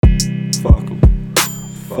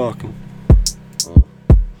fucking.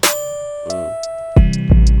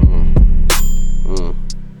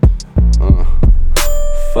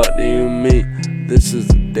 Fuck do you mean? This is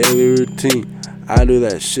a daily routine. I do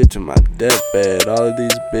that shit to my deathbed. All of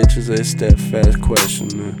these bitches, they steadfast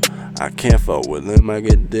questioning. I can't fuck with them, I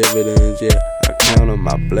get dividends, yeah. I count on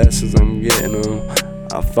my blessings, I'm getting them.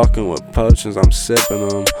 I'm fucking with potions, I'm sipping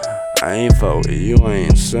them. I ain't fuck with you, I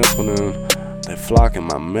ain't simping them. They flocking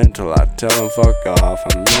my mental, I tell them fuck off.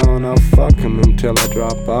 I'm knowing I'm fucking them till I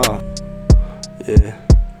drop off. Yeah,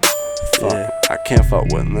 fuck. Yeah. I can't fuck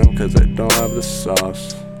with them cause they don't have the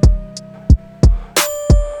sauce.